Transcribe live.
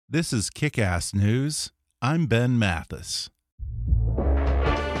This is Kick-Ass News. I'm Ben Mathis.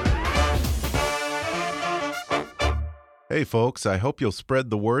 Hey folks, I hope you'll spread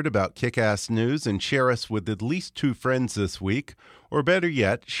the word about Kick-Ass News and share us with at least 2 friends this week. Or better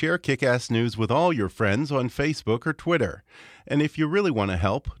yet, share Kick-Ass News with all your friends on Facebook or Twitter. And if you really want to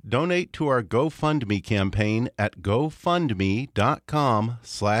help, donate to our GoFundMe campaign at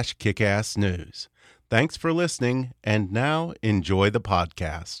gofundme.com/kickassnews. Thanks for listening, and now enjoy the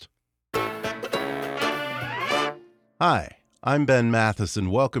podcast. Hi, I'm Ben Mathis,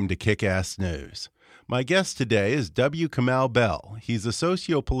 and welcome to Kick-Ass News. My guest today is W. Kamau Bell. He's a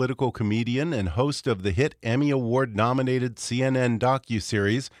socio-political comedian and host of the hit Emmy Award-nominated CNN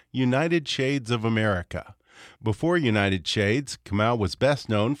docuseries United Shades of America. Before United Shades, Kamau was best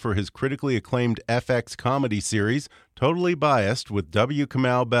known for his critically acclaimed FX comedy series Totally Biased with W.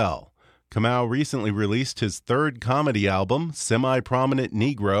 Kamau Bell. Kamau recently released his 3rd comedy album, Semi-Prominent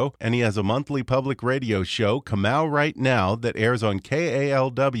Negro, and he has a monthly public radio show, Kamau Right Now, that airs on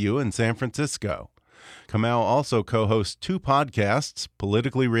KALW in San Francisco. Kamau also co-hosts 2 podcasts,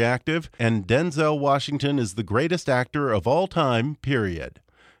 Politically Reactive and Denzel Washington is the Greatest Actor of All Time, period.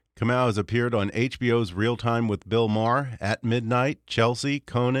 Kamau has appeared on HBO's Real Time with Bill Maher, At Midnight, Chelsea,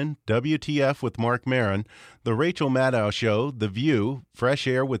 Conan, WTF with Mark Maron, The Rachel Maddow Show, The View, Fresh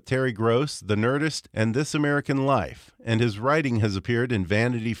Air with Terry Gross, The Nerdist, and This American Life. And his writing has appeared in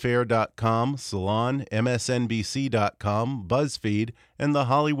VanityFair.com, Salon, MSNBC.com, BuzzFeed, and The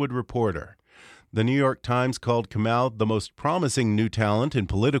Hollywood Reporter. The New York Times called Kamau the most promising new talent in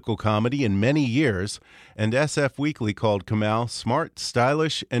political comedy in many years, and SF Weekly called Kamau smart,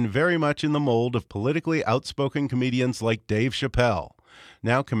 stylish, and very much in the mold of politically outspoken comedians like Dave Chappelle.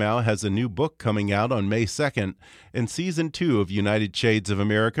 Now Kamau has a new book coming out on May 2nd, and Season 2 of United Shades of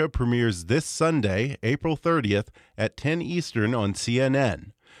America premieres this Sunday, April 30th, at 10 Eastern on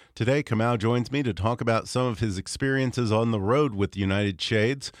CNN. Today, Kamau joins me to talk about some of his experiences on the road with United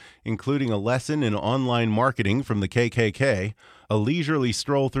Shades, including a lesson in online marketing from the KKK, a leisurely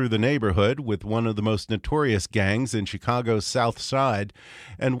stroll through the neighborhood with one of the most notorious gangs in Chicago's South Side,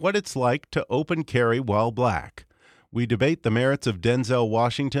 and what it's like to open carry while black. We debate the merits of Denzel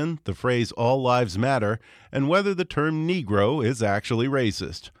Washington, the phrase "all lives matter," and whether the term Negro is actually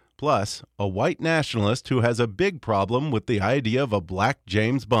racist. Plus, a white nationalist who has a big problem with the idea of a black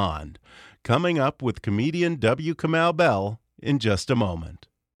James Bond. Coming up with comedian W. Kamau Bell in just a moment.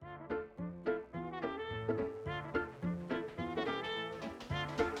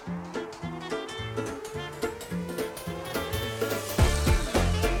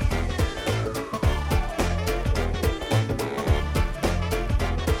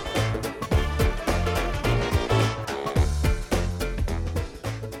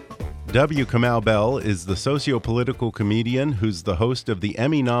 W. Kamau Bell is the socio-political comedian who's the host of the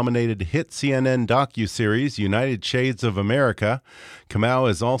Emmy-nominated hit CNN docuseries United Shades of America. Kamau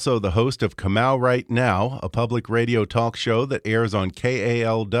is also the host of Kamau Right Now, a public radio talk show that airs on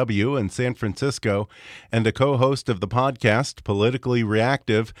KALW in San Francisco, and a co-host of the podcast Politically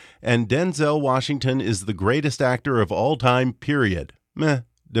Reactive, and Denzel Washington is the greatest actor of all time, period. Meh.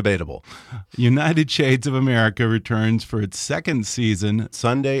 Debatable. United Shades of America returns for its 2nd season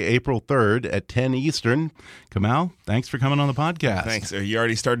Sunday, April 3rd at 10 Eastern. Kamau, thanks for coming on the podcast. Thanks. You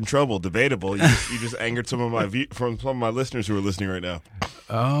already started trouble. Debatable. You just angered some of my listeners who are listening right now.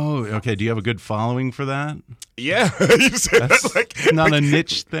 Oh, okay. Do you have a good following for that? Yeah, you said that's that not a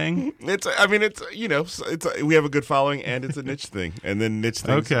niche thing. It's we have a good following and it's a niche thing, and then niche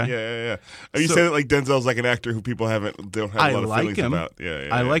things. Okay. Yeah. You said it like Denzel's like an actor who people don't have a lot of feelings about.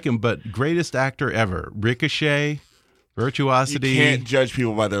 I like him, but greatest actor ever. Ricochet, Virtuosity. You can't judge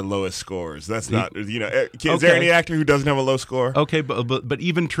people by their lowest scores. That's not, Is there any actor who doesn't have a low score? Okay, but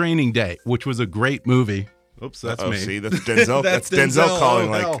even Training Day, which was a great movie. Oops, that's me. See, that's Denzel. that's Denzel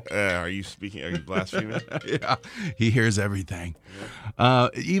calling Are you blaspheming? Yeah, he hears everything.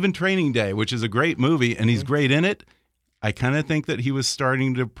 Even Training Day, which is a great movie, and he's great in it. I kind of think that he was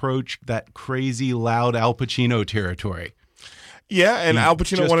starting to approach that crazy, loud Al Pacino territory. Yeah, and Al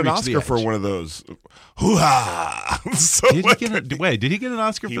Pacino won an Oscar for one of those. Hoo-ha! Did he get an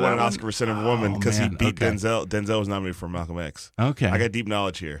Oscar for that? He won an Oscar for Son of a Woman because he beat Denzel. Denzel was nominated for Malcolm X. Okay. I got deep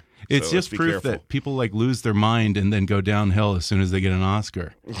knowledge here. It's just proof that people lose their mind and then go downhill as soon as they get an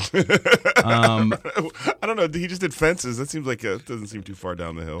Oscar. I don't know. He just did Fences. That seems like it doesn't seem too far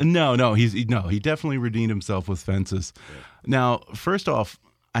down the hill. No. He definitely redeemed himself with Fences. Yeah. Now, first off,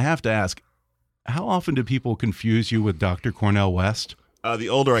 I have to ask, how often do people confuse you with Dr. Cornel West? The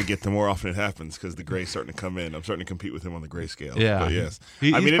older I get, the more often it happens because the gray's starting to come in. I'm starting to compete with him on the gray scale. Yeah. But yes.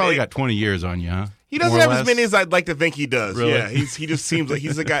 He's probably got 20 years on you, huh? He doesn't have as many as I'd like to think he does. Really? Yeah, he just seems like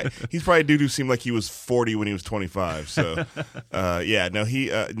he's a guy. He's probably a dude who seemed like he was 40 when he was 25. So, I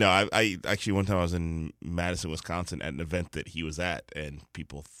actually one time I was in Madison, Wisconsin at an event that he was at, and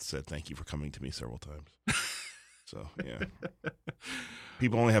people said thank you for coming to me several times. So, yeah.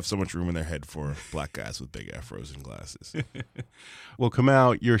 People only have so much room in their head for black guys with big afros and glasses. Well,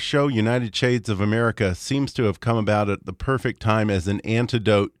 Kamau, your show, United Shades of America, seems to have come about at the perfect time as an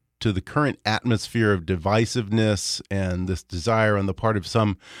antidote to the current atmosphere of divisiveness and this desire on the part of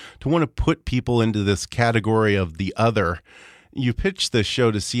some to want to put people into this category of the other. You pitched this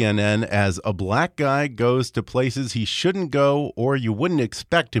show to CNN as a black guy goes to places he shouldn't go or you wouldn't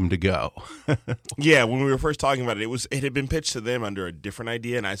expect him to go. Yeah, when we were first talking about it, it had been pitched to them under a different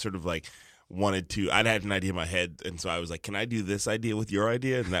idea, and I sort of I'd had an idea in my head, and so I was like, can I do this idea with your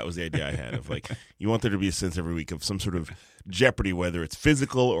idea? And that was the idea I had of you want there to be a sense every week of some sort of jeopardy, whether it's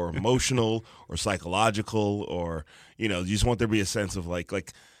physical or emotional or psychological, or, you just want there to be a sense of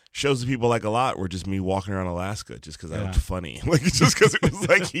like shows that people like a lot were just me walking around Alaska just because I looked funny. Just because it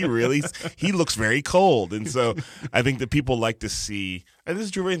was he looks very cold. And so I think that people like to see, and this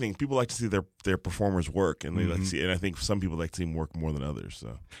is true of anything, people like to see their performers work, and they like to see, and I think some people like to see them work more than others.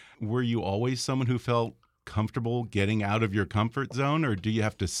 So, were you always someone who felt comfortable getting out of your comfort zone, or do you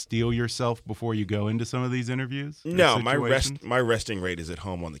have to steel yourself before you go into some of these interviews? No, my resting rate is at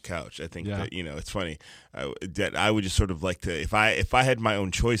home on the couch. I think that it's funny that I would just sort of like to, if I had my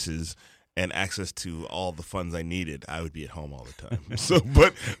own choices and access to all the funds I needed, I would be at home all the time. So,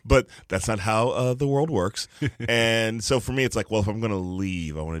 but that's not how the world works. And so for me, it's if I'm going to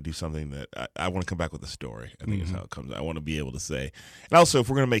leave, I want to do something that I want to come back with a story. I think is how it comes. I want to be able to say, and also if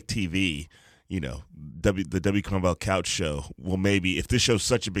we're going to make TV. The W. Kamau Bell Couch Show. Well, maybe if this show's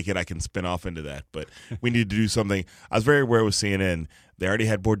such a big hit, I can spin off into that. But we need to do something. I was very aware with CNN. They already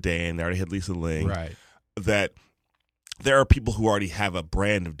had Bourdain. They already had Lisa Ling. Right. That there are people who already have a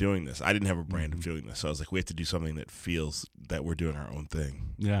brand of doing this. I didn't have a brand of doing this. So I was like, we have to do something that feels that we're doing our own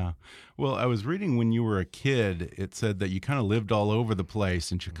thing. Yeah. Well, I was reading when you were a kid, it said that you kind of lived all over the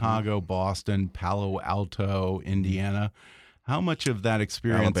place in Chicago, Boston, Palo Alto, Indiana. How much of that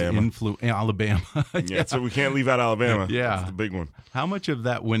experience Alabama? Yeah, so we can't leave out Alabama. Yeah. That's the big one. How much of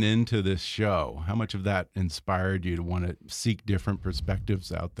that went into this show? How much of that inspired you to want to seek different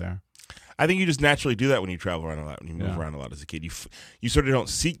perspectives out there? I think you just naturally do that when you travel around a lot, when you move around a lot as a kid. You sort of don't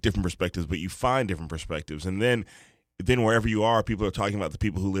seek different perspectives, but you find different perspectives. And then wherever you are, people are talking about the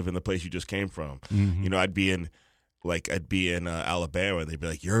people who live in the place you just came from. I'd be in Alabama, and they'd be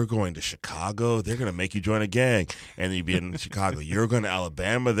like, you're going to Chicago, they're going to make you join a gang. And then you'd be in Chicago, you're going to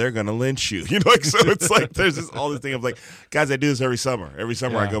Alabama, they're going to lynch you. So it's there's all this thing of guys, I do this every summer. Every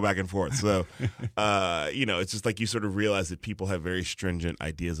summer I go back and forth. So, it's just you sort of realize that people have very stringent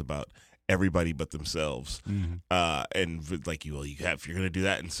ideas about everybody but themselves. And if you're going to do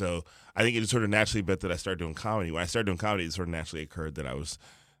that. And so I think it just sort of naturally bet that I started doing comedy. When I started doing comedy, it sort of naturally occurred that I was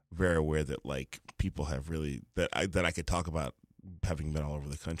very aware that people have really that I could talk about having been all over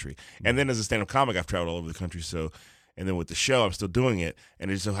the country. And then as a stand-up comic, I've traveled all over the country. So, and then with the show, I'm still doing it,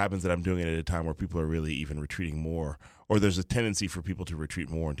 and it just so happens that I'm doing it at a time where people are really even retreating more, or there's a tendency for people to retreat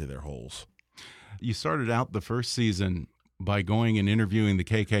more into their holes. You started out the first season by going and interviewing the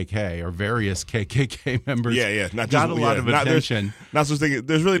KKK or various KKK members. Yeah. Got a lot of attention.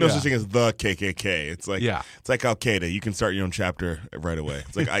 There's really no such thing as the KKK. It's it's like Al Qaeda. You can start your own chapter right away.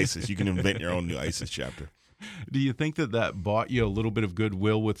 It's like ISIS. You can invent your own new ISIS chapter. Do you think that bought you a little bit of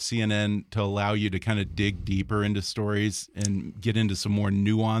goodwill with CNN to allow you to kind of dig deeper into stories and get into some more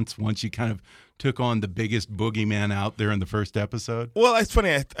nuance once you kind of took on the biggest boogeyman out there in the first episode? Well, it's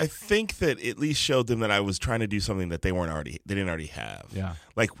funny. I think that at least showed them that I was trying to do something that they didn't already have. Yeah.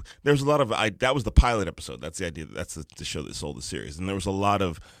 There's a lot of that was the pilot episode. That's the idea. That's the show that sold the series. And there was a lot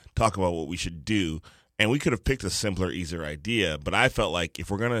of talk about what we should do. And we could have picked a simpler, easier idea, but I felt like if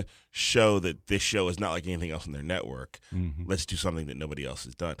we're going to show that this show is not like anything else in their network, let's do something that nobody else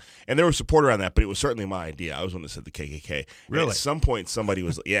has done. And there was support around that, but it was certainly my idea. I was one that said the KKK. Really? And at some point, somebody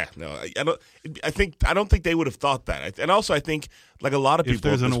was, I don't think they would have thought that. And also, I think a lot of people. If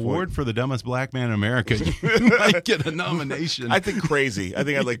there's an award for the dumbest black man in America, you might get a nomination. I think crazy. I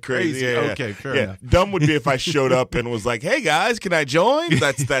think I'd like crazy. Yeah, okay, fair enough. Dumb would be if I showed up and was like, "Hey guys, can I join?"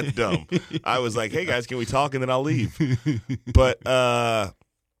 That's dumb. I was like, "Hey guys, can we talk?" And then I'll leave. But so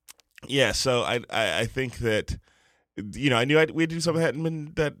I think that I knew we'd do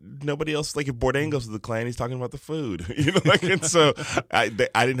something that nobody else, like if Bourdain goes to the Klan, he's talking about the food, and so I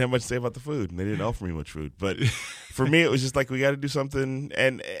didn't have much to say about the food, and they didn't offer me much food. But for me, it was just like, we got to do something,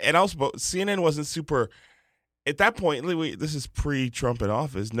 and also CNN wasn't super at that point. This is pre-Trump in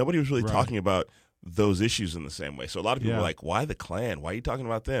office. Nobody was really talking about those issues in the same way. So a lot of people were like, "Why the Klan? Why are you talking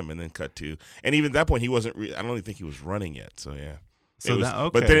about them?" And then cut to, and even at that point, he wasn't. I don't even think he was running yet. So yeah. So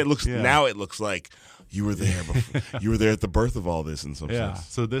but then it looks now it looks like you were there before, you were there at the birth of all this in some sense.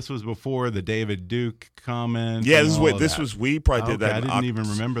 So this was before the David Duke comment. Yeah, we probably did that. I didn't even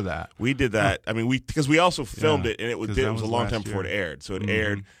remember that. We did that. I mean, because we also filmed it, and it was a long time before it aired. So it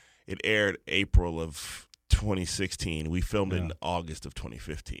aired April of 2016. We filmed it in August of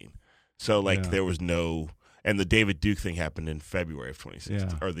 2015. So there was no. And the David Duke thing happened in February of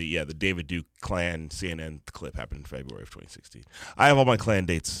 2016. Or the David Duke Klan CNN clip happened in February of 2016. I have all my Klan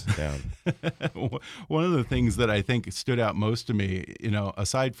dates down. One of the things that I think stood out most to me,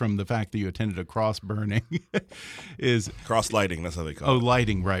 aside from the fact that you attended a cross burning, is cross lighting. That's how they call it. Oh,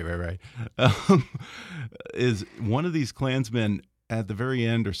 lighting, right. Is one of these Klansmen at the very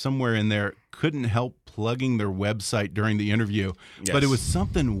end or somewhere in there couldn't help plugging their website during the interview, but it was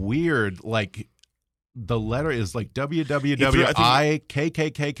something weird like. The letter is like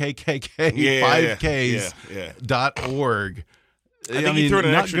www.IKKKKK5Ks.org. I think he threw in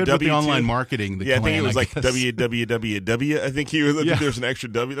an extra good W with the online marketing. I think it was like www. I think there's an extra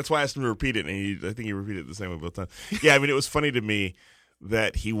W. That's why I asked him to repeat it, and I think he repeated it the same way both times. Yeah, I mean, it was funny to me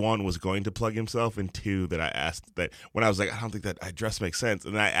that he, one, was going to plug himself, and two, that I asked that when I was like, I don't think that address makes sense,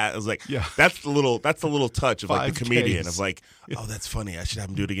 and I was like, that's the little touch of like the comedian of like, oh, that's funny, I should have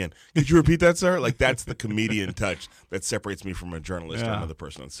him do it again. Could you repeat that, sir? Like, that's the comedian touch that separates me from a journalist or another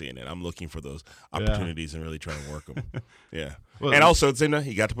person on CNN. I'm looking for those opportunities and really trying to work them. Yeah. Well, and also at the same time,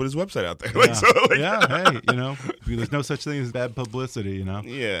 he got to put his website out there. Hey, there's no such thing as bad publicity,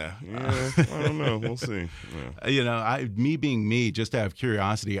 Yeah, I don't know. We'll see. Yeah. Me being me, just out of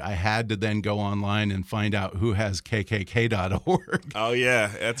curiosity, I had to then go online and find out who has KKK.org. Oh,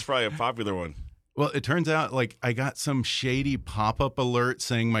 yeah. That's probably a popular one. Well, it turns out like I got some shady pop-up alert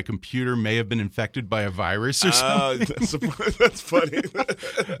saying my computer may have been infected by a virus or something. That's funny.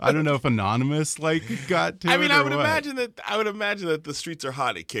 I don't know if Anonymous got to it. I mean, I would imagine that the streets are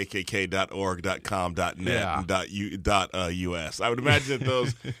hot at kkk.org.com.net and .us. I would imagine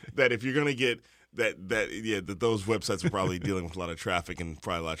that if you're going to get that those websites are probably dealing with a lot of traffic and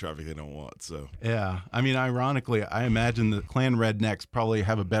probably a lot of traffic they don't want. So yeah, I mean, ironically, I imagine the Klan rednecks probably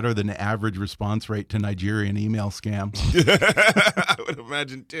have a better than average response rate to Nigerian email scams. I would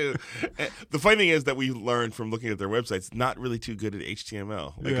imagine too. The funny thing is that we learned from looking at their websites, not really too good at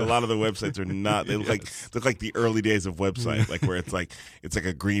HTML. Like a lot of the websites are not. They look like the early days of website, like where it's like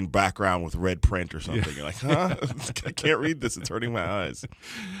a green background with red print or something. You're like, huh? I can't read this. It's hurting my eyes.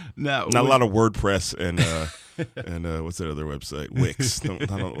 Now, not a lot of WordPress and what's that other website? Wix.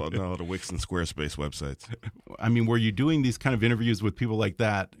 Not a lot of Wix and Squarespace websites. I mean, were you doing these kind of interviews with people like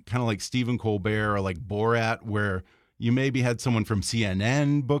that, kind of like Stephen Colbert or like Borat, where you maybe had someone from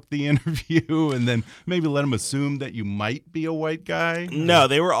CNN book the interview and then maybe let them assume that you might be a white guy? No,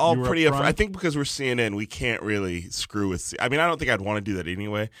 they were all pretty upfront. I think because we're CNN, we can't really screw with. I mean, I don't think I'd want to do that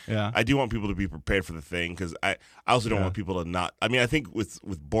anyway. Yeah. I do want people to be prepared for the thing because I also don't want people to not. I mean, I think with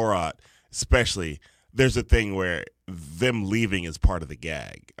Borat, especially, there's a thing where them leaving is part of the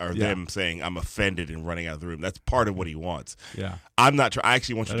gag, or them saying I'm offended and running out of the room. That's part of what he wants. Yeah, I'm not. I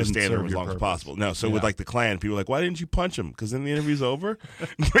actually want you to stay there as long as possible. No, so with like the Klan, people are like, why didn't you punch him? Because then the interview's over.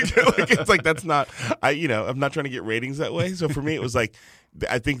 It's like that's not. I'm not trying to get ratings that way. So for me, it was like.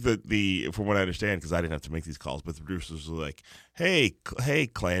 I think that from what I understand, because I didn't have to make these calls, but the producers were like, hey,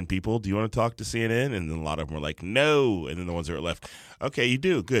 Klan people, do you want to talk to CNN? And then a lot of them were like, no. And then the ones that were left, okay, you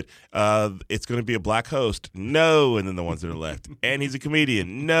do, good. It's going to be a black host, no. And then the ones that are left, and he's a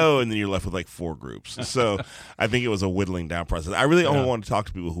comedian, no. And then you're left with like 4 groups. So I think it was a whittling down process. I really only want to talk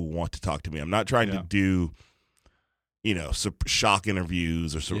to people who want to talk to me. I'm not trying to do shock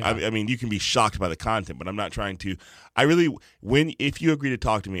interviews or I mean, you can be shocked by the content, but I'm not trying to. If you agree to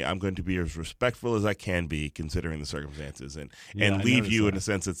talk to me, I'm going to be as respectful as I can be, considering the circumstances, and leave you in a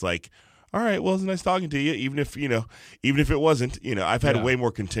sense. It's like, all right, well, it's nice talking to you, even if it wasn't. I've had way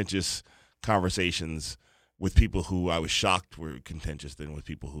more contentious conversations with people who I was shocked were contentious than with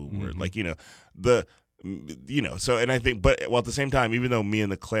people who were like, So, and I think, but at the same time, even though me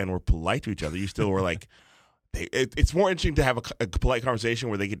and the Klan were polite to each other, you still were like. It's more interesting to have a polite conversation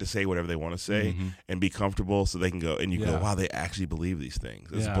where they get to say whatever they want to say and be comfortable, so they can go and you go, wow, they actually believe these things,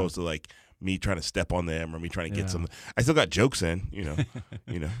 as opposed to like me trying to step on them or me trying to get some. I still got jokes in,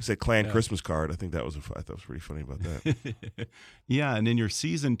 Said Klan Christmas card. I think that was pretty funny about that. Yeah, and in your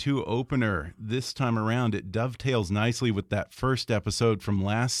season 2 opener this time around, it dovetails nicely with that first episode from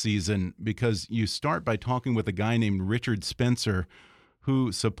last season because you start by talking with a guy named Richard Spencer,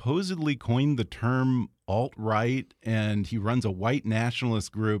 who supposedly coined the term alt-right, and he runs a white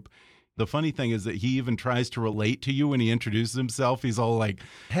nationalist group. The funny thing is that he even tries to relate to you when he introduces himself. He's all like,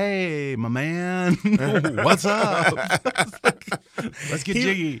 "Hey, my man, what's up? Let's get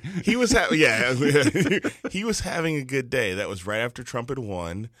jiggy." He was he was having a good day. That was right after Trump had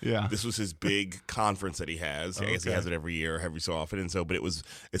won. Yeah, this was his big conference that he has. I guess he has it every year, every so often, and so. But it was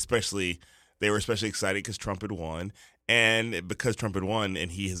they were especially excited because Trump had won. And because Trump had won,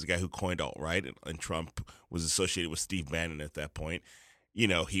 and he is the guy who coined alt-right, and Trump was associated with Steve Bannon at that point, he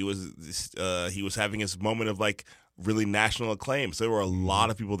was having his moment of like really national acclaim. So there were a lot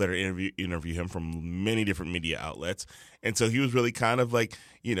of people that are interview him from many different media outlets, and so he was really kind of like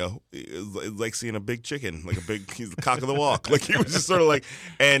like seeing a big chicken, like he's the cock of the walk. Like he was just sort of like,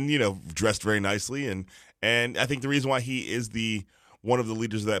 and dressed very nicely, and I think the reason why he is one of the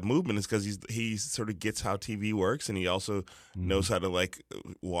leaders of that movement is because he sort of gets how TV works, and he also knows how to like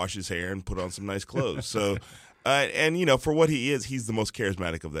wash his hair and put on some nice clothes. So, and for what he is, he's the most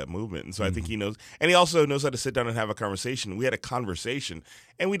charismatic of that movement, and so I think he knows, and he also knows how to sit down and have a conversation. We had a conversation,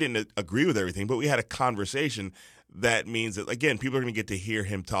 and we didn't agree with everything, but we had a conversation. That means that again, people are going to get to hear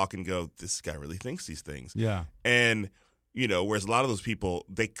him talk and go, "This guy really thinks these things." Yeah, and whereas a lot of those people,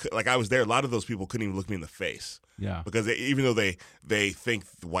 I was there, a lot of those people couldn't even look me in the face. Yeah, because even though they think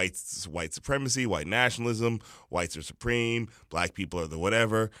white supremacy, white nationalism, whites are supreme, black people are the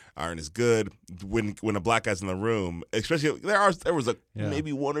whatever, aren't as good. When a black guy's in the room, especially there was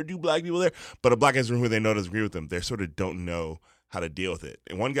maybe one or two black people there, but a black guy's in the room who they know doesn't agree with them, they sort of don't know how to deal with it.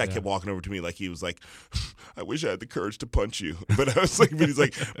 And one guy kept walking over to me like he was like, "I wish I had the courage to punch you." But I was like, but he's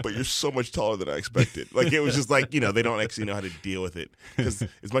like, "But you're so much taller than I expected." Like it was just like, they don't actually know how to deal with it. Because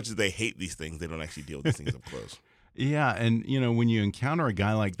as much as they hate these things, they don't actually deal with these things up close. Yeah, and when you encounter a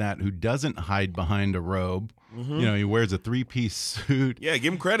guy like that who doesn't hide behind a robe, he wears a 3-piece suit. Yeah,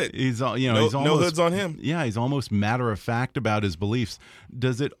 give him credit. He's he's almost, no hoods on him. Yeah, he's almost matter of fact about his beliefs.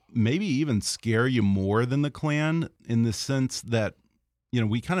 Does it maybe even scare you more than the Klan in the sense that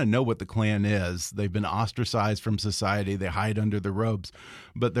we kind of know what the Klan is. They've been ostracized from society. They hide under the robes,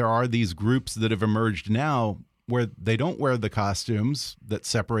 but there are these groups that have emerged now where they don't wear the costumes that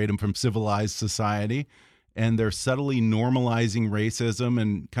separate them from civilized society. And they're subtly normalizing racism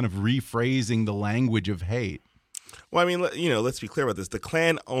and kind of rephrasing the language of hate. Well, I mean, let's be clear about this. The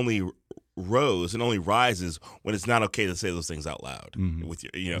Klan only rose and only rises when it's not okay to say those things out loud. With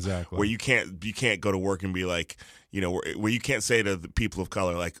exactly. Where you can't go to work and be like, where you can't say to the people of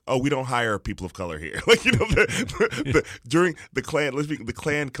color like, "Oh, we don't hire people of color here." Like during the Klan, the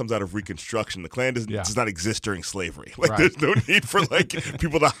Klan comes out of Reconstruction. The Klan does not exist during slavery. Like there's no need for like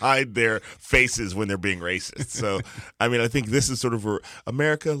people to hide their faces when they're being racist. So I mean, I think this is sort of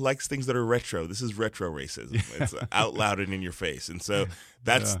America likes things that are retro. This is retro racism. It's out loud and in your face, and so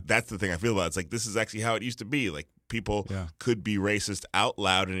that's the thing I feel about it. It's like this is actually how it used to be. Like people could be racist out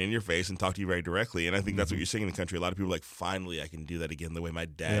loud and in your face and talk to you very directly. And I think that's what you're seeing in the country. A lot of people are like, finally, I can do that again the way my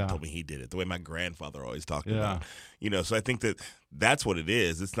dad told me he did it, the way my grandfather always talked about. So I think that's what it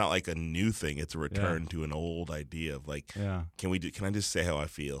is. It's not like a new thing. It's a return to an old idea of like, can I just say how I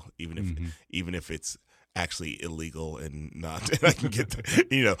feel, even if it's actually illegal and not, and I can get,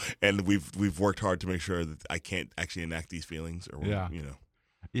 and we've worked hard to make sure that I can't actually enact these feelings or,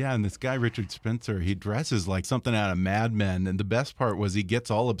 Yeah, and this guy, Richard Spencer, he dresses like something out of Mad Men. And the best part was he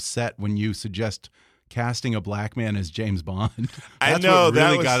gets all upset when you suggest casting a black man as James Bond. I know. What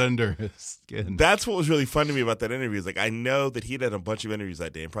really got under his skin. That's what was really fun to me about that interview. Is like, I know that he had a bunch of interviews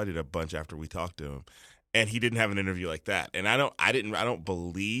that day and probably did a bunch after we talked to him. And he didn't have an interview like that. And I don't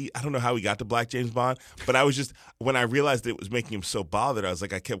know how he got to Black James Bond, but I was just, when I realized it was making him so bothered, I was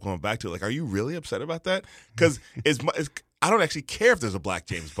like, I kept going back to it. Like, are you really upset about that? Because I don't actually care if there's a Black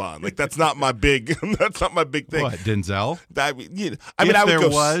James Bond. Like that's not my big thing. What, Denzel?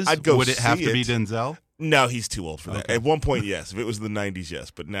 I'd go. Would it have to be Denzel? No, he's too old for that. Okay. At one point, yes. If it was in the 90s,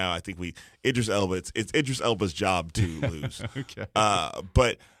 yes. But now I think Idris Elba, it's Idris Elba's job to lose. Okay.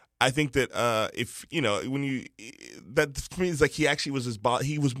 But I think that that to me is like he actually was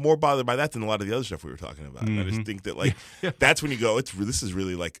he was more bothered by that than a lot of the other stuff we were talking about. And I just think that like that's when you go, this is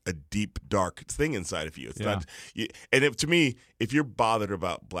really like a deep dark thing inside of you. It's not, to me, if you're bothered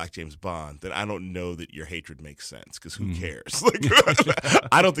about Black James Bond, then I don't know that your hatred makes sense, because who cares? Like,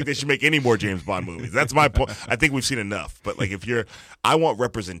 I don't think they should make any more James Bond movies. That's my point. I think we've seen enough. But like, I want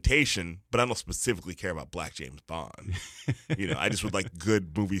representation, but I don't specifically care about Black James Bond. I just would like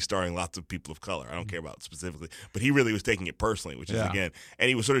good movies starring lots of people of color. I don't care about specifically. But he really was taking it personally, which is again, and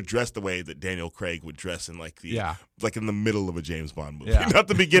he was sort of dressed the way that Daniel Craig would dress in like like in the middle of a James Bond movie, not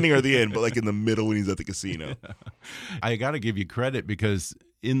the beginning or the end, but like in the middle when he's at the casino. I got to give you credit, because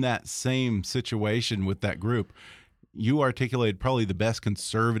in that same situation with that group, you articulated probably the best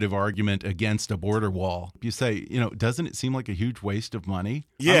conservative argument against a border wall. You say, doesn't it seem like a huge waste of money?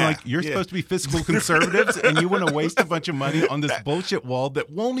 Yeah. I'm like, you're supposed to be fiscal conservatives, and you want to waste a bunch of money on this bullshit wall that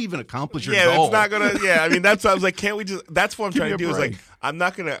won't even accomplish your goal. It's not gonna. I mean, that's why I was like, can't we just? That's what I'm trying to do. Is like, I'm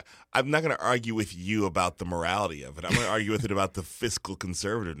not gonna argue with you about the morality of it. I'm gonna argue with it about the fiscal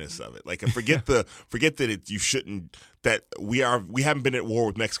conservativeness of it. Like, forget that you shouldn't. That we haven't been at war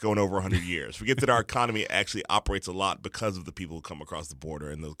with Mexico in over 100 years. Forget that our economy actually operates a lot because of the people who come across the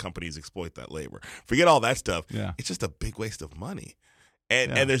border, and the companies exploit that labor. Forget all that stuff. Yeah. It's just a big waste of money.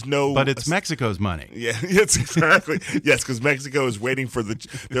 And there's no... But it's Mexico's money. Yeah, yes, exactly. Yes, because Mexico is waiting for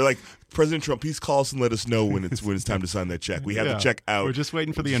they're like, President Trump, please call us and let us know when it's time to sign that check. We have the check out. We're just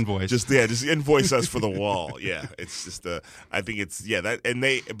waiting for the invoice. Just invoice us for the wall. Yeah, it's just I think it's and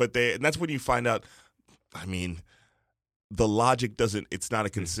that's when you find out. I mean, the logic doesn't. It's not a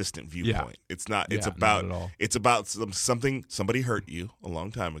consistent viewpoint. It's not. It's about. Not at all. It's about something. Somebody hurt you a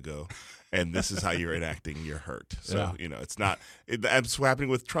long time ago. And this is how you're enacting your hurt. So, it's not – that's what's happening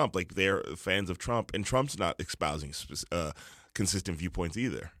with Trump. Like, they're fans of Trump, and Trump's not espousing consistent viewpoints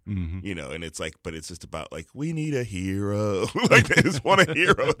either. And it's like – but it's just about, like, we need a hero. Like, they just want a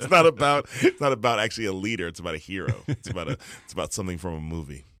hero. It's not about actually a leader. It's about a hero. It's about something from a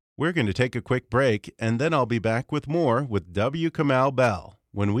movie. We're going to take a quick break, and then I'll be back with more with W. Kamau Bell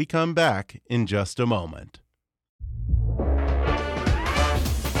when we come back in just a moment.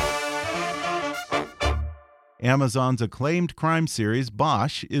 Amazon's acclaimed crime series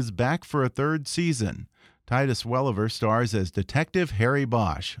Bosch is back for a third season. Titus Welliver stars as Detective Harry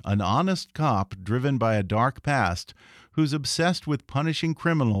Bosch, an honest cop driven by a dark past who's obsessed with punishing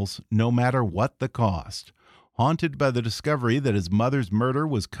criminals no matter what the cost. Haunted by the discovery that his mother's murder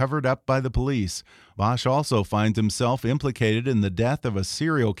was covered up by the police, Bosch also finds himself implicated in the death of a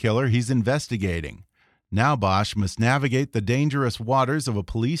serial killer he's investigating. Now Bosch must navigate the dangerous waters of a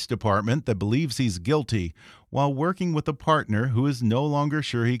police department that believes he's guilty, while working with a partner who is no longer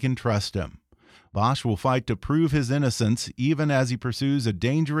sure he can trust him. Bosch will fight to prove his innocence, even as he pursues a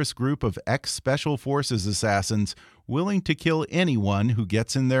dangerous group of ex-Special Forces assassins willing to kill anyone who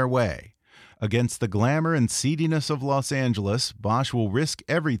gets in their way. Against the glamour and seediness of Los Angeles, Bosch will risk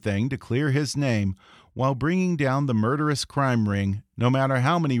everything to clear his name, while bringing down the murderous crime ring, no matter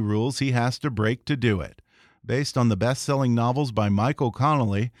how many rules he has to break to do it. Based on the best-selling novels by Michael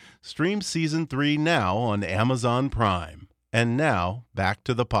Connelly, stream Season 3 now on Amazon Prime. And now, back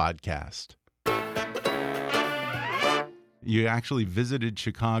to the podcast. You actually visited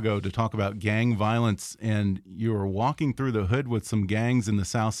Chicago to talk about gang violence, and you were walking through the hood with some gangs in the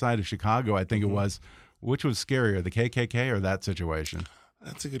south side of Chicago, I think it was. Which was scarier, the KKK or that situation?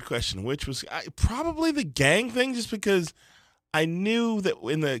 That's a good question. Which was probably the gang thing, just because I knew that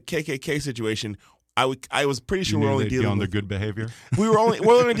in the KKK situation, I was pretty sure we were only dealing with the good behavior. We're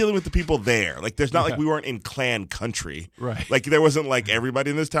only dealing with the people there. Like, there's not like we weren't in Klan country, right? Like, there wasn't like everybody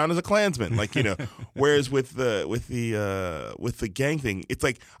in this town is a Klansman, like, Whereas with the gang thing, it's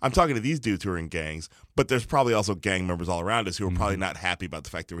like I'm talking to these dudes who are in gangs, but there's probably also gang members all around us who are probably not happy about the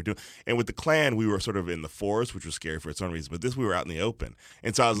fact that we're doing. And with the Klan, we were sort of in the forest, which was scary for its own reason. But this, we were out in the open,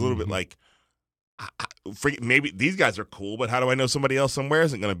 and so I was a little bit like, maybe these guys are cool, but how do I know somebody else somewhere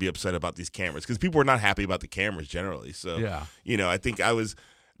isn't going to be upset about these cameras? Because people were not happy about the cameras generally. So, I think I was.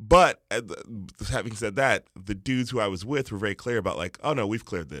 But having said that, the dudes who I was with were very clear about, like, oh no, we've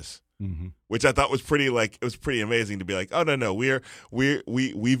cleared this, which I thought was pretty, like, it was pretty amazing to be like, oh no,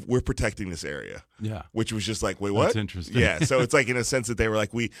 we're protecting this area. Yeah, which was just like, wait, what? That's interesting. Yeah, so it's like, in a sense that they were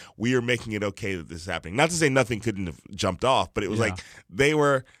like, we are making it okay that this is happening. Not to say nothing couldn't have jumped off, but it was like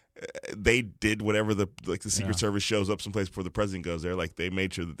they did whatever the Secret Service shows up someplace before the president goes there. Like, they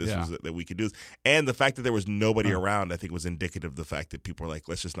made sure that this was that we could do this. And the fact that there was nobody around, I think, was indicative of the fact that people were like,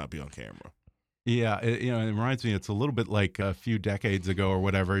 let's just not be on camera. Yeah, it reminds me. It's a little bit like a few decades ago or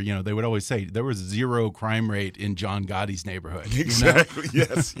whatever. They would always say there was 0 crime rate in John Gotti's neighborhood. Exactly.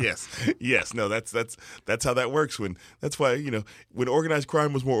 Yes. No, that's how that works. That's why when organized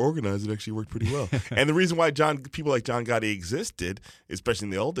crime was more organized, it actually worked pretty well. And the reason why people like John Gotti existed, especially in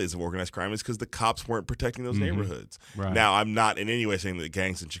the old days of organized crime, is because the cops weren't protecting those neighborhoods. Right. Now, I'm not in any way saying that the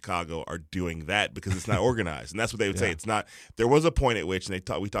gangs in Chicago are doing that because it's not organized, and that's what they would say. It's not. There was a point at which, and we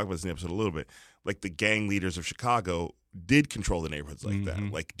talked about this in the episode a little bit. Like the gang leaders of Chicago did control the neighborhoods like that.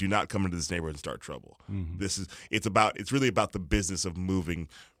 Like, do not come into this neighborhood and start trouble. It's really about the business of moving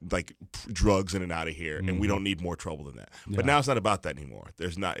like drugs in and out of here, and we don't need more trouble than that. Yeah. But now it's not about that anymore.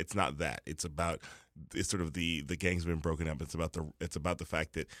 It's not that. It's sort of the gangs have been broken up. It's about the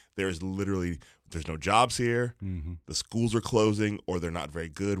fact that there's no jobs here. The schools are closing, or they're not very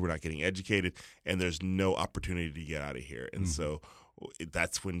good. We're not getting educated, and there's no opportunity to get out of here. And so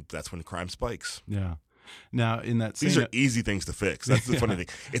that's when crime spikes. Yeah. Now, these are easy things to fix. That's the funny thing.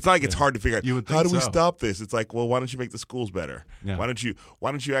 It's not like it's hard to figure out how do we stop this. It's like, well, why don't you make the schools better? Yeah. Why don't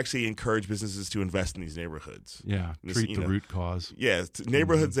you actually encourage businesses to invest in these neighborhoods? Yeah, treat the root cause. Yeah,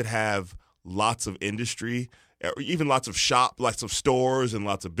 neighborhoods that have lots of industry, or even lots of stores, and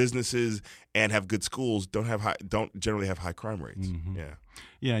lots of businesses, and have good schools don't generally have high crime rates.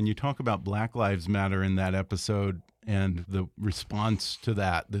 Yeah, and you talk about Black Lives Matter in that episode and the response to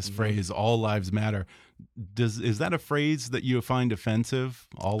that. This phrase, "All lives matter." Is that a phrase that you find offensive?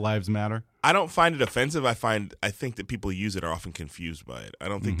 All lives matter? I don't find it offensive. I think that people who use it are often confused by it. I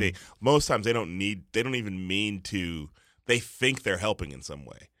don't think most times they don't even mean to. They think they're helping in some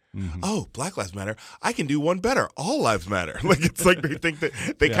way. Oh, Black Lives Matter. I can do one better. All lives matter. It's like they think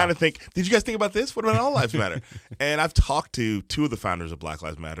that kind of think, did you guys think about this? What about all lives matter? And I've talked to 2 of the founders of Black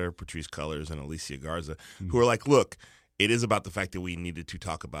Lives Matter, Patrisse Cullors and Alicia Garza, who are like, look, it is about the fact that we needed to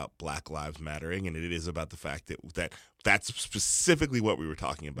talk about Black Lives Mattering, and it is about the fact that that's specifically what we were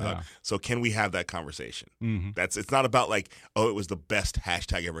talking about. Yeah. So can we have that conversation? It's not about like, oh, it was the best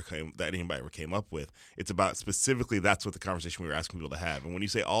hashtag that anybody ever came up with. It's about specifically that's what the conversation we were asking people to have. And when you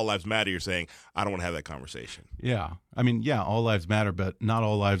say all lives matter, you're saying I don't want to have that conversation. Yeah, I mean, yeah, all lives matter, but not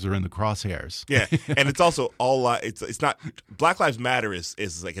all lives are in the crosshairs. Yeah, and it's also it's not Black Lives Matter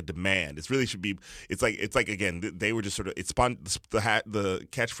is like a demand. It really should be. It's like again, they were just sort of the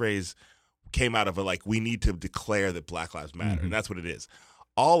catchphrase came out of we need to declare that Black Lives Matter, and that's what it is.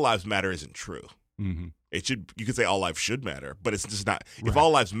 All lives matter isn't true. It should. You could say all lives should matter, but it's just not. Right. If all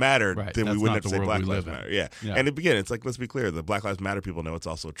lives mattered, then we wouldn't have to say Black Lives Matter. Yeah. And again, it's like, let's be clear: the Black Lives Matter people know it's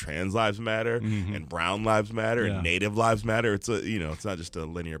also trans lives matter, and brown lives matter, and Native lives matter. It's it's not just a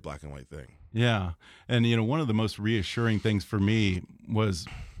linear black and white thing. Yeah, and one of the most reassuring things for me was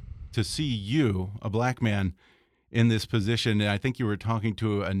to see you, a black man, in this position. And I think you were talking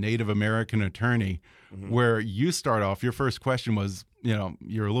to a Native American attorney, where you start off. Your first question was,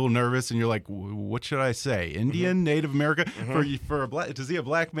 you're a little nervous, and you're like, "What should I say? Indian, Native American?" To see a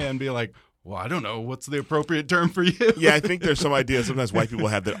black man be like, "Well, I don't know. What's the appropriate term for you?" Yeah, I think there's some idea. Sometimes white people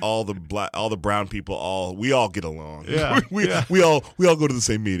have that all the brown people, we all get along. Yeah, we all go to the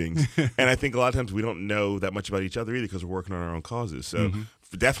same meetings, and I think a lot of times we don't know that much about each other either because we're working on our own causes. So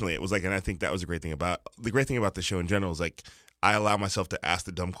definitely, it was and I think that was the great thing about the show in general is I allow myself to ask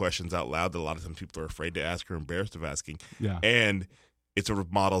the dumb questions out loud that a lot of times people are afraid to ask or embarrassed of asking. Yeah, and it sort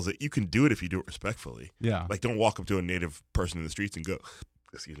of models that you can do it if you do it respectfully. Yeah, don't walk up to a Native person in the streets and go,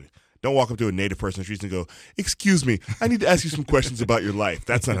 "Excuse me." Don't walk up to a Native person in the streets and go, "Excuse me, I need to ask you some questions about your life."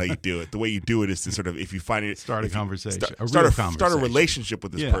 That's not how you do it. The way you do it is to sort of, if you find it, start a conversation, start a relationship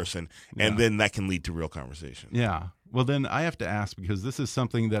with this person, and then that can lead to real conversation. Yeah. Well, then I have to ask, because this is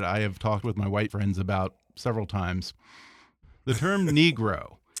something that I have talked with my white friends about several times. The term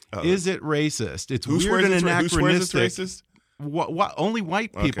Negro, is it racist? It's weird and anachronistic. Who swears it's racist? What, only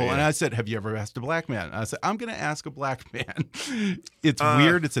white people. Okay, yeah. And I said, have you ever asked a black man? I said, I'm going to ask a black man. It's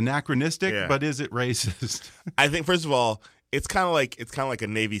weird. It's anachronistic, but is it racist? I think, first of all, it's kind of like a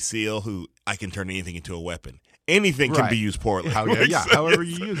Navy SEAL who I can turn anything into a weapon. Anything can be used poorly. However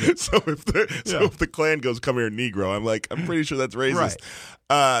you use it. So if the Klan goes, "Come here, Negro," I'm pretty sure that's racist.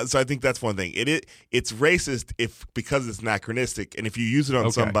 Right. So I think that's one thing. It's racist because it's anachronistic, and if you use it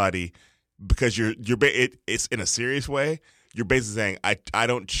on somebody because it's in a serious way. You're basically saying, I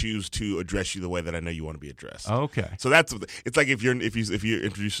don't choose to address you the way that I know you want to be addressed. Okay. So it's like if you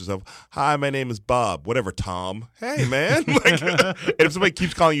introduce yourself, "Hi, my name is Bob," whatever, Tom. Hey, man. And if somebody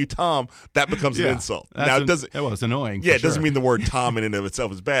keeps calling you Tom, that becomes an insult. Now it doesn't. It was annoying. Yeah, it doesn't mean the word Tom in and of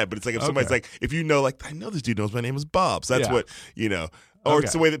itself is bad, but it's like if somebody's like, if you know, I know this dude knows my name is Bob. So that's what, or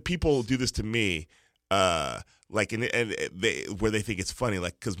it's the way that people do this to me. like where they think it's funny,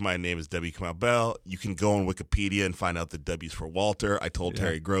 like because my name is W. Kamau Bell, you can go on Wikipedia and find out the W's for Walter. I told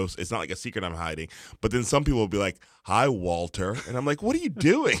Terry Gross, it's not like a secret I'm hiding. But then some people will be like, "Hi, Walter," and I'm like, "What are you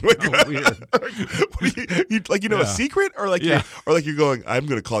doing? Like, weird. A secret, or like you're going, I'm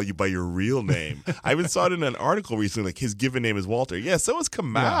going to call you by your real name." I even saw it in an article recently, like his given name is Walter. Yeah, so is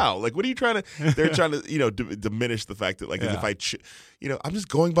Kamau. Yeah. Like, what are you trying to? They're trying to diminish the fact that like as if I'm just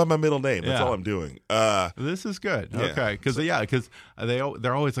going by my middle name. That's all I'm doing. This is good. Okay, because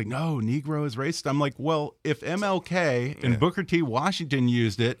they're always like, no, Negro is racist. I'm like, well, if MLK and Booker T. Washington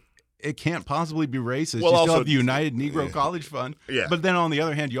used it, it can't possibly be racist. Well, you also, still have the United Negro College Fund. Yeah. But then on the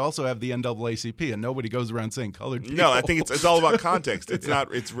other hand, you also have the NAACP, and nobody goes around saying colored people. No, I think it's all about context. It's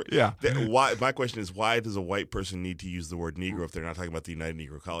not. It's why. My question is, why does a white person need to use the word Negro if they're not talking about the United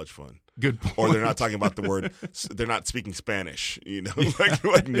Negro College Fund? Good point. Or they're not talking about the word. They're not speaking Spanish. Like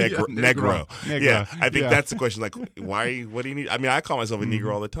negro. Yeah, I think that's the question. Like, why? What do you need? I mean, I call myself a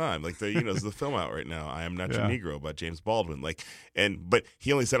Negro all the time. Like there's the film out right now, "I Am Not Your Negro" by James Baldwin. Like, but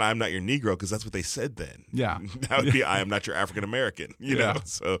he only said "I am not your Negro" because that's what they said then. Yeah, that would be "I am not your African American." You know,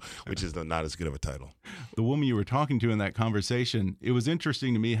 so which is not as good of a title. The woman you were talking to in that conversation, it was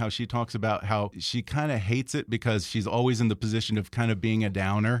interesting to me how she talks about how she kind of hates it because she's always in the position of kind of being a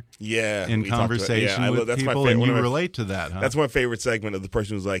downer. Yeah, in conversation with people, and you relate to that. Huh? That's my favorite segment of the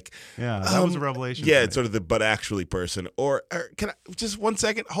person who's like, that was a revelation. Yeah, it's sort of the "but actually" person, or can I just 1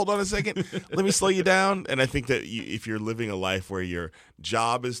 second? Hold on a second. Let me slow you down. And I think that if you're living a life where your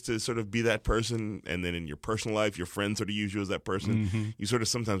job is to sort of be that person, and then in your personal life, your friends sort of use you as that person, you sort of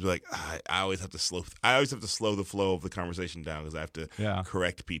sometimes be like, I always have to slow the flow of the conversation down because I have to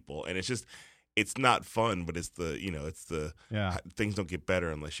correct people, and it's just. It's not fun, but it's the things don't get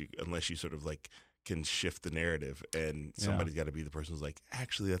better unless you sort of like can shift the narrative, and somebody's got to be the person who's like,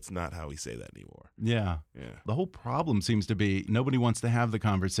 actually, that's not how we say that anymore. Yeah. The whole problem seems to be nobody wants to have the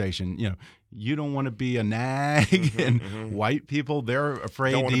conversation. You don't want to be a nag, and white people, they're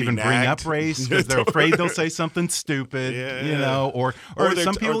afraid to even bring up race because they're afraid they'll say something stupid. Or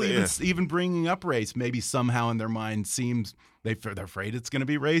some people even bringing up race maybe somehow in their mind seems. They're afraid it's going to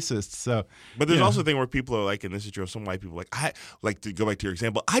be racist. So, but there's also a thing where people are like, and this is true, some white people like, I like to go back to your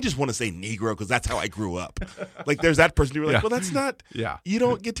example. I just want to say Negro because that's how I grew up. Like, there's that person who's like, well, that's not. Yeah. You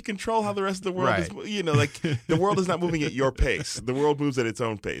don't get to control how the rest of the world is. Like the world is not moving at your pace. The world moves at its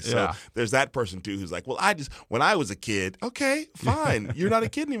own pace. So there's that person too who's like, well, when I was a kid, okay, fine, you're not a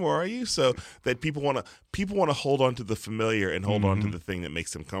kid anymore, are you? So that people want to hold on to the familiar and hold on to the thing that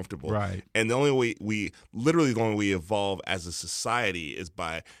makes them comfortable. Right. And the only way we evolve as a society is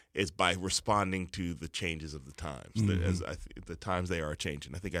by responding to the changes of the times. The times they are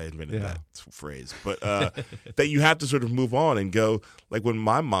changing. I think I invented that phrase, but that you have to sort of move on and go. Like when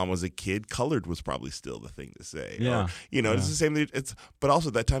my mom was a kid, colored was probably still the thing to say. Yeah, it's the same. But also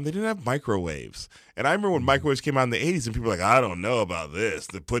at that time they didn't have microwaves. And I remember when microwaves came out in the 80s, and people were like, I don't know about this.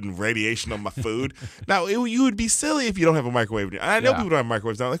 They're putting radiation on my food. Now you would be silly if you don't have a microwave. And I know people don't have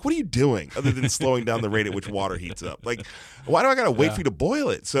microwaves now. Like, what are you doing other than slowing down the rate at which water heats up? Like, why do I got to wait for you to boil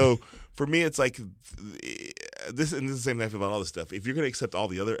it? So for me, it's like this is the same thing I feel about all this stuff. If you're going to accept all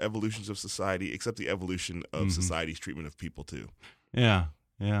the other evolutions of society, accept the evolution of society's treatment of people too. Yeah.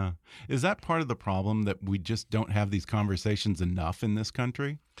 Yeah. Is that part of the problem that we just don't have these conversations enough in this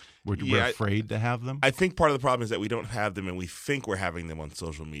country? We're afraid to have them? I think part of the problem is that we don't have them, and we think we're having them on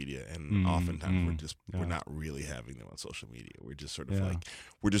social media, and oftentimes we're not really having them on social media. We're just sort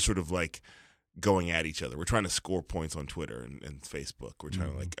of like going at each other. We're trying to score points on Twitter and Facebook. We're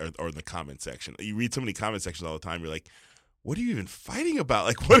trying to or in the comment section. You read so many comment sections all the time. You're like, what are you even fighting about?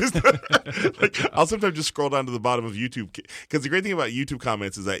 Like, what is that? Like, I'll sometimes just scroll down to the bottom of YouTube, because the great thing about YouTube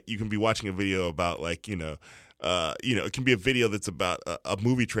comments is that you can be watching a video about it can be a video that's about a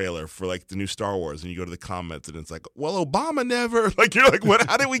movie trailer for like the new Star Wars, and you go to the comments and it's like, well, Obama never, like, you're like, what?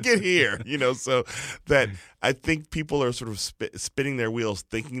 How did we get here? So that I think people are sort of spinning their wheels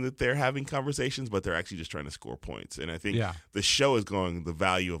thinking that they're having conversations, but they're actually just trying to score points. And I think the show is going the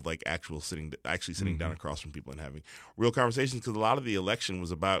value of like actually sitting down across from people and having real conversations, because a lot of the election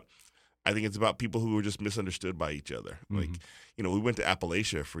was about, I think it's about people who were just misunderstood by each other. Like, we went to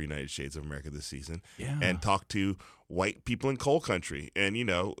Appalachia for United States of America this season and talked to white people in coal country. And,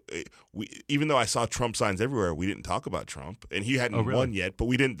 even though I saw Trump signs everywhere, we didn't talk about Trump. And he hadn't won yet, but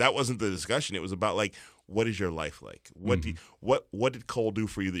that wasn't the discussion. It was about like, what is your life like? What did coal do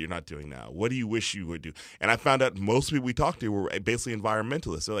for you that you're not doing now? What do you wish you would do? And I found out most people we talked to were basically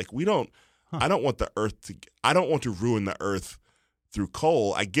environmentalists. They're like, I don't want I don't want to ruin the earth through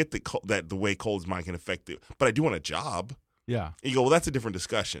coal. I get that the way coal is mine can affect it, but I do want a job. Yeah. And you go, well, that's a different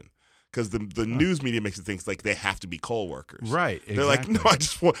discussion, because the news media makes it think like they have to be coal workers. Right. Exactly. They're like,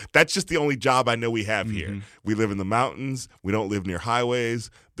 no, that's just the only job I know we have here. We live in the mountains. We don't live near highways.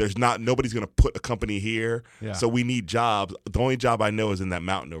 Nobody's going to put a company here. Yeah. So we need jobs. The only job I know is in that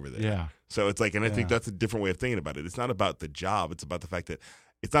mountain over there. Yeah. So it's like, and I think that's a different way of thinking about it. It's not about the job. It's about the fact that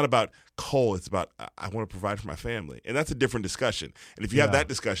it's not about coal. It's about I want to provide for my family. And that's a different discussion. And if you have that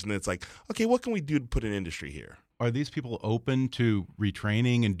discussion, then it's like, okay, what can we do to put an industry here? Are these people open to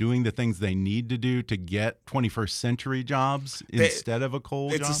retraining and doing the things they need to do to get 21st century jobs instead of a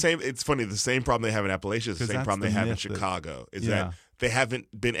coal job? It's the same. It's funny. The same problem they have in Appalachia is the same problem they have in Chicago. That they haven't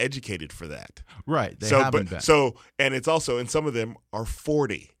been educated for that. Right. They haven't been. So, and it's also, and some of them are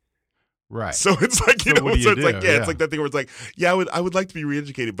 40. Right. So it's like, you know, it's like, it's like that thing where it's like, I would like to be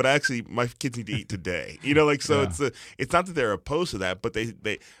re-educated, but actually my kids need to eat today. You know, like, so it's not that they're opposed to that, but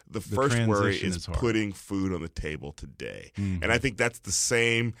the first worry is putting food on the table today. And I think that's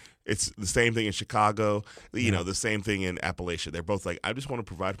it's the same thing in Chicago, you know, the same thing in Appalachia. They're both like, I just want to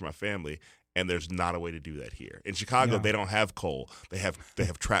provide for my family. And there's not a way to do that here. In Chicago, they don't have coal. They have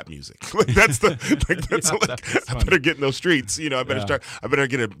trap music. I better get in those streets. You know, I better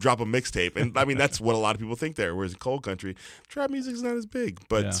drop a mixtape. And I mean, that's what a lot of people think there. Whereas in coal country, trap music is not as big.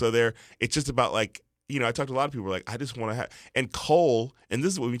 But it's just about like, you know, I talked to a lot of people like, I just want to have, and coal, and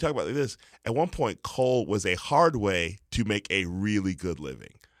this is when we talk about this, at one point, coal was a hard way to make a really good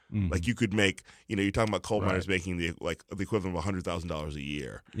living. Like you could make, you know, you're talking about coal miners making the equivalent of $100,000 a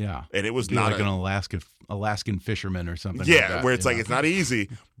year. Yeah, and it was not like an Alaskan fisherman or something. Yeah, like that, where it's like it's not easy,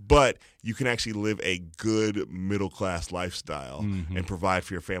 but you can actually live a good middle class lifestyle and provide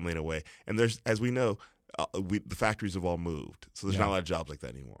for your family in a way. And there's, as we know, the factories have all moved, so there's not a lot of jobs like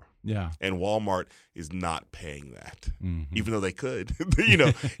that anymore. Yeah, and Walmart is not paying that, even though they could. You know,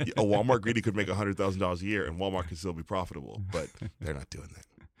 a Walmart greedy could make $100,000 a year, and Walmart can still be profitable, but they're not doing that.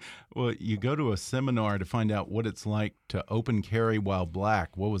 Well, you go to a seminar to find out what it's like to open carry while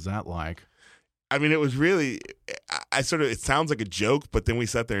black. What was that like? I mean, it was really, it sounds like a joke, but then we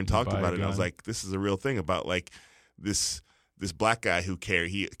sat there and talked about it, and I was like, this is a real thing about like this black guy who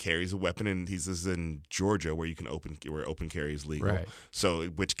carries a weapon, and he's in Georgia where open carry is legal. Right. So,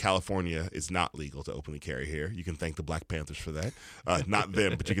 which California is not legal to openly carry here. You can thank the Black Panthers for that. Not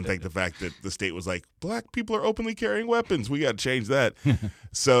them, but you can thank the fact that the state was like, black people are openly carrying weapons. We got to change that.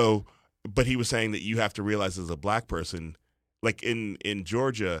 So, but he was saying that you have to realize as a black person, like in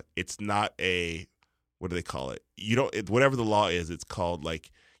Georgia, it's not what do they call it? Whatever the law is, it's called like,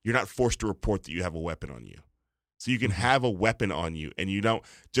 you're not forced to report that you have a weapon on you. So you can have a weapon on you, and you don't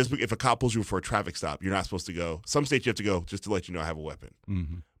just if a cop pulls you for a traffic stop, you're not supposed to go. Some states you have to go just to let you know I have a weapon.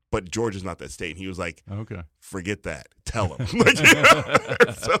 But Georgia's not that state. And he was like, "Okay, forget that. Tell him." And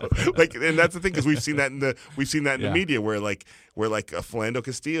that's the thing, because we've seen that in the media where Philando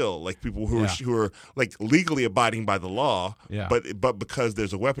Castile, like people who are like legally abiding by the law, but because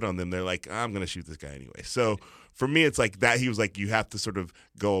there's a weapon on them, they're like, I'm going to shoot this guy anyway. So. For me, it's like that. He was like, you have to sort of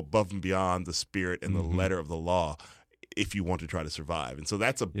go above and beyond the spirit and the letter of the law if you want to try to survive. And so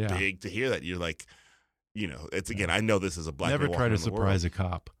that's big to hear that. You're like, you know, it's again, I know this is a black. Never try to surprise a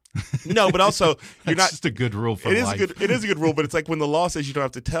cop. No, but also you're not. Just a good rule for life. It is a good rule, but it's like when the law says you don't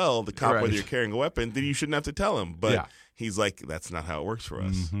have to tell the cop whether you're carrying a weapon, then you shouldn't have to tell him. But he's like, that's not how it works for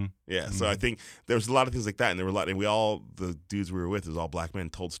us. So I think there was a lot of things like that, and there were a lot, and the dudes we were with, it was all black men,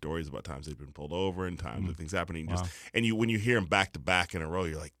 told stories about times they'd been pulled over and times that things happening. When you hear them back to back in a row,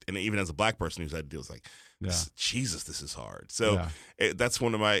 you're like, and even as a black person who's had to deal, it's like, Jesus, this is hard. So that's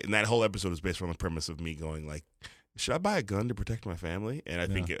one of and that whole episode is based on the premise of me going like, should I buy a gun to protect my family? And I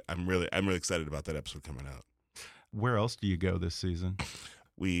think I'm really excited about that episode coming out. Where else do you go this season?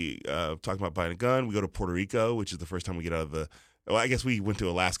 We talk about buying a gun. We go to Puerto Rico, which is the first time we get out of the. Well, I guess we went to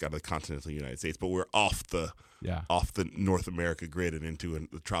Alaska, out of the continental United States, but we're off the North America grid and into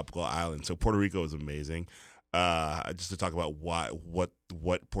a tropical island. So Puerto Rico is amazing. Just to talk about what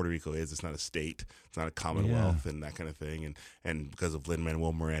Puerto Rico is. It's not a state. It's not a commonwealth and that kind of thing. And because of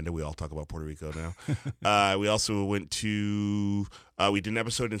Lin-Manuel Miranda, we all talk about Puerto Rico now. We also went to we did an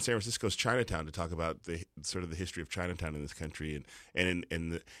episode in San Francisco's Chinatown to talk about the history of Chinatown in this country,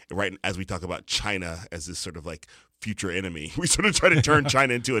 and right as we talk about China as this sort of like future enemy, we sort of try to turn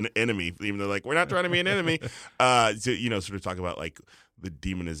China into an enemy, even though like we're not trying to be an enemy. Sort of talk about like the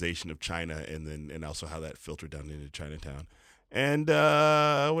demonization of China, and also how that filtered down into Chinatown. And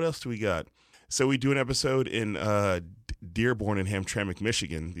what else do we got? So we do an episode in Dearborn and Hamtramck,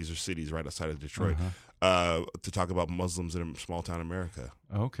 Michigan. These are cities right outside of Detroit. To talk about Muslims in small town America.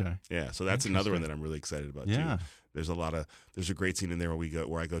 Okay. Yeah, so that's another one that I'm really excited about too. There's a great scene in there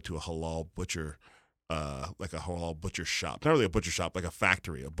where I go to a halal butcher like a whole butcher shop, not really a butcher shop, like a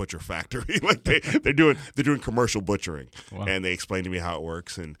factory, a butcher factory. Like they're doing commercial butchering, and they explain to me how it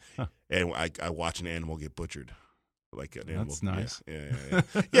works, and I watch an animal get butchered. Like an animal. That's nice.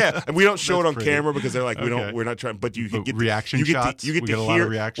 Yeah. And we don't show it on pretty. camera because they're like we're not trying. But you get reaction shots. You get to hear.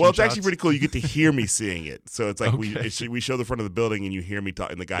 Well, it's actually pretty cool. You get to hear me seeing it. So it's like we show the front of the building and you hear me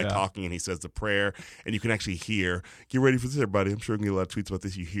talking, and the guy talking, and he says the prayer, and you can actually hear. Get ready for this, everybody. I'm sure I'm gonna get a lot of tweets about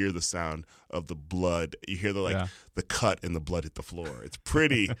this. You hear the sound of the blood. You hear the cut and the blood hit the floor. It's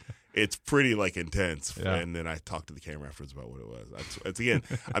pretty. It's pretty like intense, and then I talk to the camera afterwards about what it was. It's again,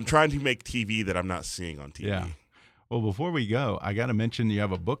 I'm trying to make TV that I'm not seeing on TV. Yeah. Well, before we go, I got to mention you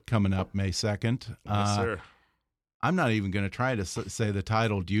have a book coming up May 2nd. Yes, sir. I'm not even going to try to say the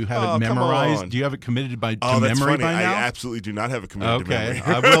title. Do you have it memorized? Do you have it committed to memory funny. by now? I absolutely do not have it committed to memory.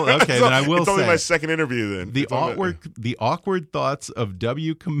 I will. Okay, then I will it's say. only my second interview then. The awkward thoughts of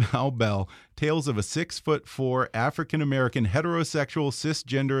W. Kamau Bell, tales of a 6'4" African-American heterosexual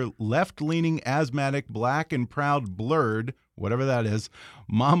cisgender left-leaning asthmatic black and proud blurred, whatever that is,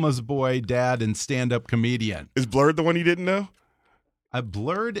 mama's boy, dad, and stand-up comedian. Is Blurred the one you didn't know? I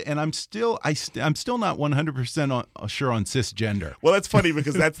blurred, and I'm still not 100% sure on cisgender. Well, that's funny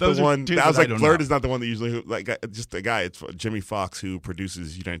because that's the one. I was like, Blurred know. is not the one that usually just the guy. It's Jimmy Fox who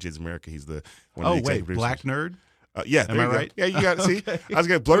produces United States of America. He's the one of the executive producers. Black nerd. Yeah, am I right? Yeah, you got to see. I was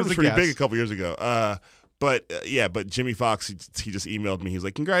going Blurred was pretty big a couple years ago. But Jimmy Fox, he just emailed me. He's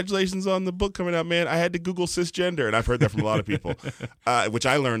like, "Congratulations on the book coming out, man. I had to Google cisgender," and I've heard that from a lot of people, which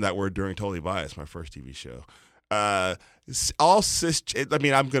I learned that word during Totally Biased, my first TV show. All cis. I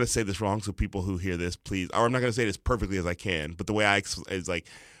mean, I'm going to say this wrong, so people who hear this, please, or I'm not going to say it as perfectly as I can. But the way is like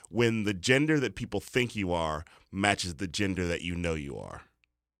when the gender that people think you are matches the gender that you know you are.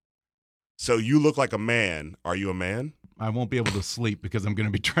 So you look like a man. Are you a man? I won't be able to sleep because I'm going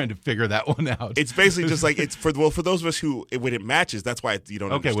to be trying to figure that one out. It's basically just like it's for those of us who when it matches, that's why you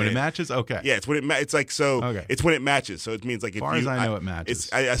don't understand. When it matches, yeah, it's when it's like so. Okay. It's when it matches, so it means like as far as I know, it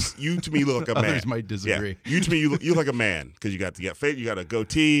matches. You to me look like a man. Others might disagree. Yeah. You to me you look like a man because you got a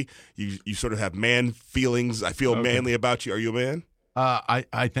goatee. You sort of have man feelings. I feel manly about you. Are you a man?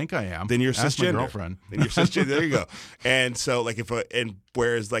 I think I am. Then you're Ask cisgender. my girlfriend. Then you're cisgender. There you go. And so like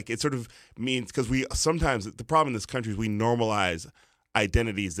whereas like it sort of means because we sometimes the problem in this country is we normalize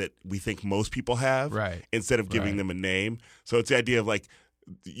identities that we think most people have, right? Instead of giving them a name. So it's the idea of like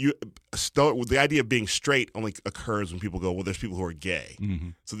the idea of being straight only occurs when people go, well, there's people who are gay. Mm-hmm.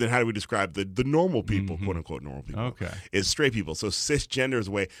 So then how do we describe the normal people, quote unquote normal people? Okay, is straight people. So cisgender is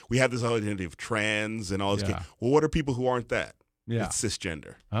a way we have this whole identity of trans and all this. Well, what are people who aren't that? Yeah. It's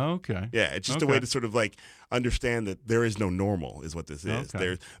cisgender. Okay. Yeah, it's just a way to sort of like understand that there is no normal is what this is.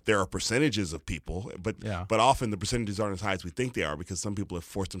 Okay. There are percentages of people, but often the percentages aren't as high as we think they are because some people have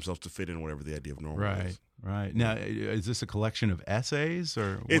forced themselves to fit in whatever the idea of normal is. Right. Now, is this a collection of essays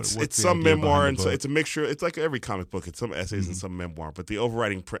or it's some memoir and so it's a mixture. It's like every comic book. It's some essays and some memoir, but the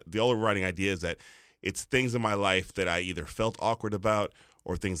overriding idea is that it's things in my life that I either felt awkward about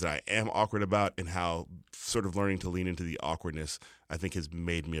or things that I am awkward about, and how sort of learning to lean into the awkwardness, I think, has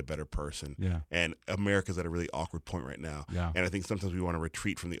made me a better person. Yeah. And America's at a really awkward point right now. Yeah. And I think sometimes we want to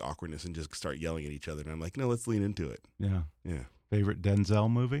retreat from the awkwardness and just start yelling at each other. And I'm like, no, let's lean into it. Yeah. Yeah. Favorite Denzel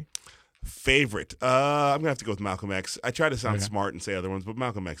movie? Favorite? I'm going to have to go with Malcolm X. I try to sound smart and say other ones, but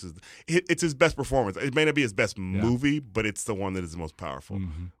Malcolm X it's his best performance. It may not be his best movie, but it's the one that is the most powerful.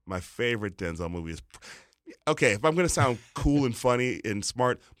 Mm-hmm. My favorite Denzel movie is... Okay, if I'm going to sound cool and funny and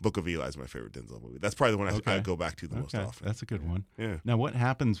smart, Book of Eli is my favorite Denzel movie. That's probably the one I go back to the most often. That's a good one. Yeah. Now, what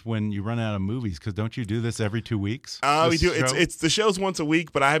happens when you run out of movies? Because don't you do this every 2 weeks? We do. It's the show's once a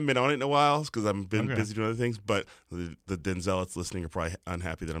week, but I haven't been on it in a while because I've been busy doing other things. But the Denzelites listening are probably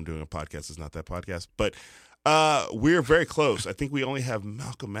unhappy that I'm doing a podcast. It's not that podcast, but. We're very close. I think we only have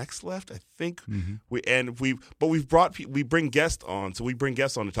Malcolm X left. I think we bring guests on, so we bring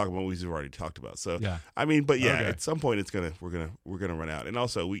guests on to talk about movies we've already talked about. So I mean, but at some point we're gonna run out. And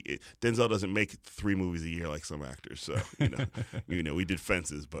also Denzel doesn't make 3 movies a year like some actors. So we did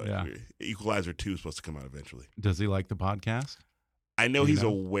Fences, but Equalizer 2 is supposed to come out eventually. Does he like the podcast? I know he's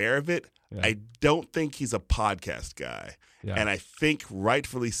aware of it. Yeah. I don't think he's a podcast guy, and I think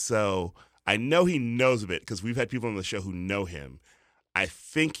rightfully so. I know he knows of it because we've had people on the show who know him. I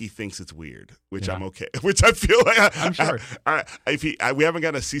think he thinks it's weird, which I'm okay. Which I feel like I'm sure. We haven't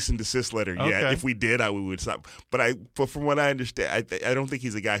got a cease and desist letter yet. If we did, we would stop. But from what I understand, I don't think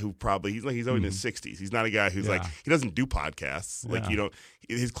he's a guy who he's only in his 60s. He's not a guy who's like, he doesn't do podcasts. Like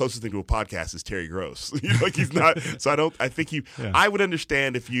his closest thing to a podcast is Terry Gross. Like he's not. So I think I would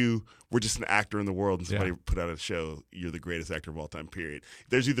understand if you were just an actor in the world and somebody put out a show, you're the greatest actor of all time, period.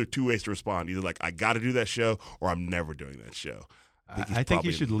 There's either two ways to respond. Either like, I got to do that show, or I'm never doing that show. I think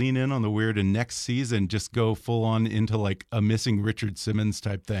you should lean in on the weird, and next season just go full on into like a missing Richard Simmons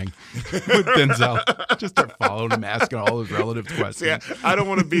type thing with Denzel. Just start following him, asking all his relative questions. Yeah, I don't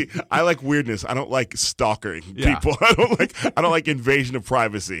want to be. I like weirdness. I don't like stalking people. I don't like invasion of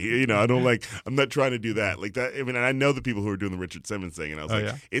privacy. You know, I don't like. I'm not trying to do that. Like that. I mean, and I know the people who are doing the Richard Simmons thing, and I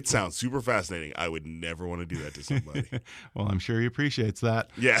was it sounds super fascinating. I would never want to do that to somebody. Well, I'm sure he appreciates that.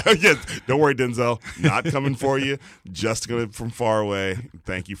 Yeah. Don't worry, Denzel. Not coming for you. Just gonna from far away.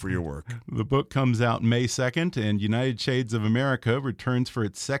 Thank you for your work. The book comes out May 2nd, and United Shades of America returns for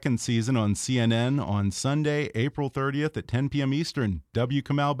its second season on CNN on Sunday, April 30th at 10 p.m. Eastern. W.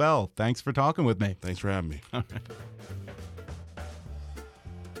 Kamau Bell, thanks for talking with me. Thanks for having me.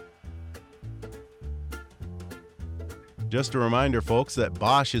 Just a reminder, folks, that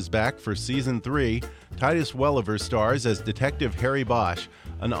Bosch is back for Season 3. Titus Welliver stars as Detective Harry Bosch,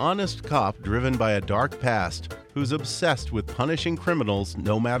 an honest cop driven by a dark past who's obsessed with punishing criminals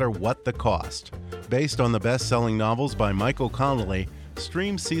no matter what the cost. Based on the best-selling novels by Michael Connelly,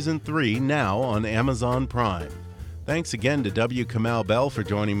 stream Season 3 now on Amazon Prime. Thanks again to W. Kamau Bell for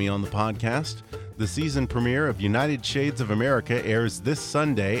joining me on the podcast. The season premiere of United Shades of America airs this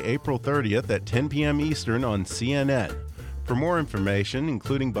Sunday, April 30th at 10 p.m. Eastern on CNN. For more information,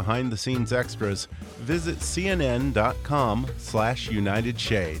 including behind-the-scenes extras, visit cnn.com/United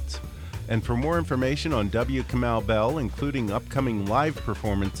Shades. And for more information on W. Kamau Bell, including upcoming live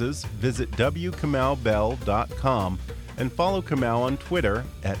performances, visit wkamaubell.com and follow Kamau on Twitter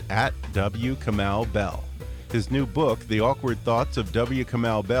at @WKamauBell. His new book, The Awkward Thoughts of W.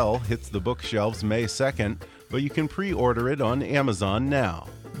 Kamau Bell, hits the bookshelves May 2nd, but you can pre-order it on Amazon now.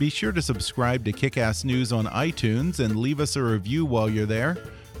 Be sure to subscribe to Kick-Ass News on iTunes and leave us a review while you're there.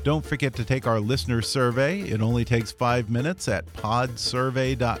 Don't forget to take our listener survey. It only takes 5 minutes at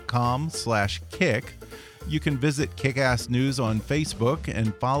podsurvey.com/kick. You can visit Kick-Ass News on Facebook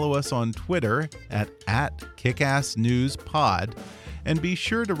and follow us on Twitter at @KickassNewsPod. And be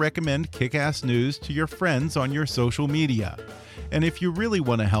sure to recommend Kick-Ass News to your friends on your social media. And if you really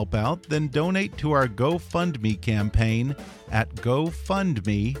want to help out, then donate to our GoFundMe campaign at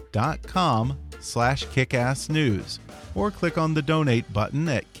gofundme.com/kickassnews, or click on the donate button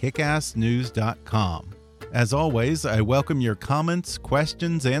at kickassnews.com. As always, I welcome your comments,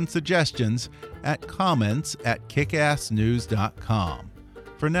 questions, and suggestions at comments@kickassnews.com.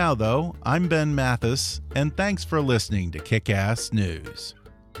 For now, though, I'm Ben Mathis, and thanks for listening to Kick-Ass News.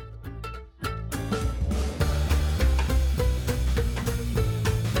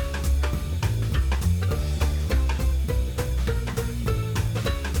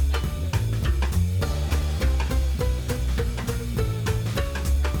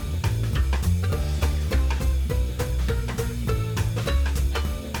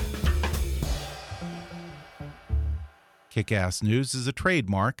 Kick-Ass News is a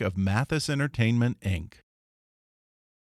trademark of Mathis Entertainment, Inc.